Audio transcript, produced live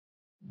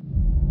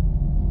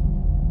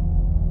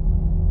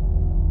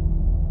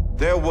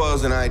There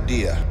was an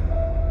idea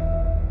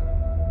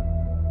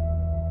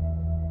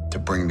to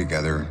bring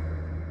together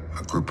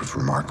a group of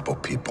remarkable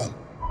people.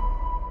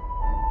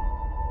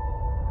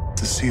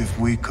 To see if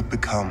we could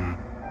become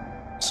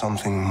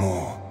something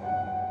more.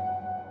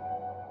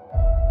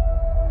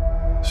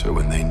 So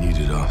when they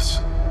needed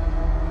us,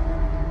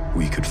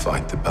 we could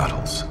fight the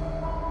battles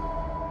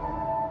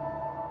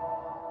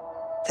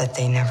that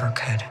they never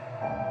could.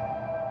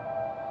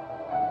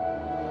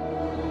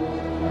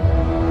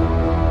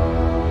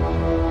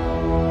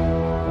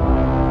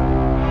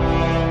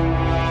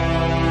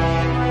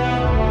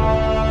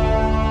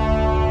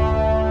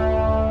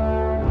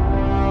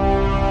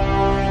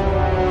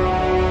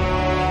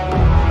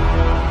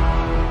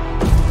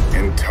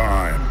 In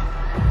time,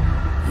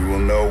 you will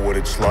know what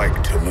it's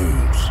like to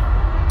lose.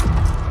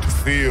 To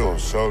feel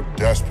so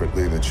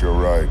desperately that you're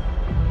right,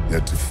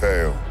 yet to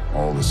fail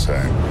all the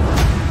same.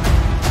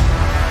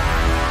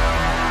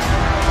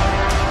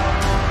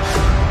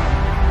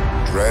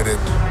 Dread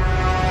it.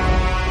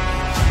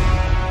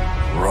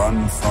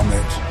 Run from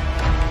it.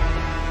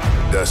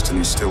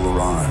 Destiny still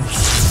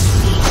arrives.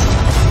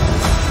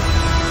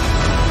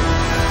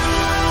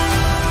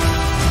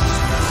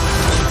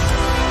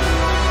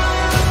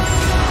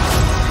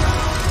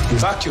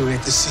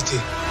 Evacuate the city.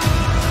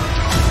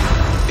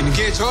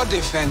 Engage all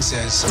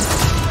defenses.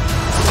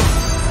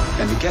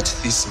 And get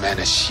this man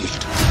a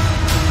shield.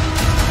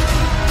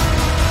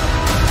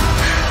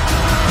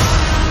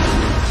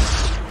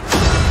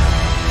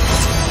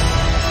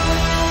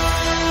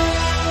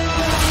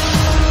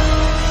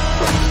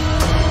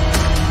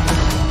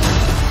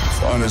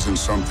 Fun isn't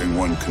something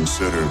one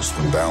considers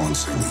when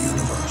balancing the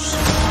universe.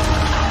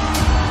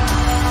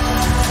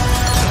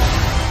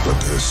 But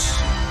this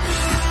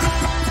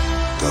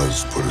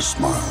does put a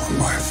smile on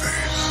my face.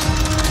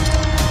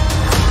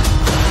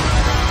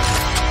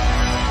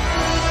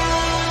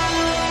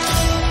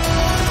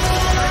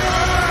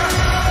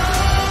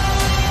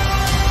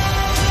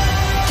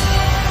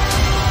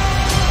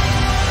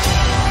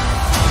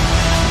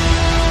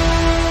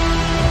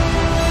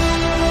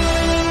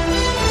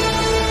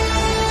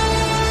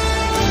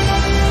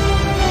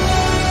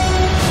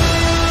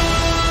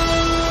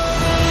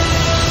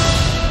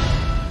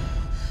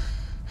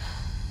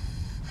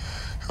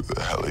 Who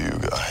the hell are you?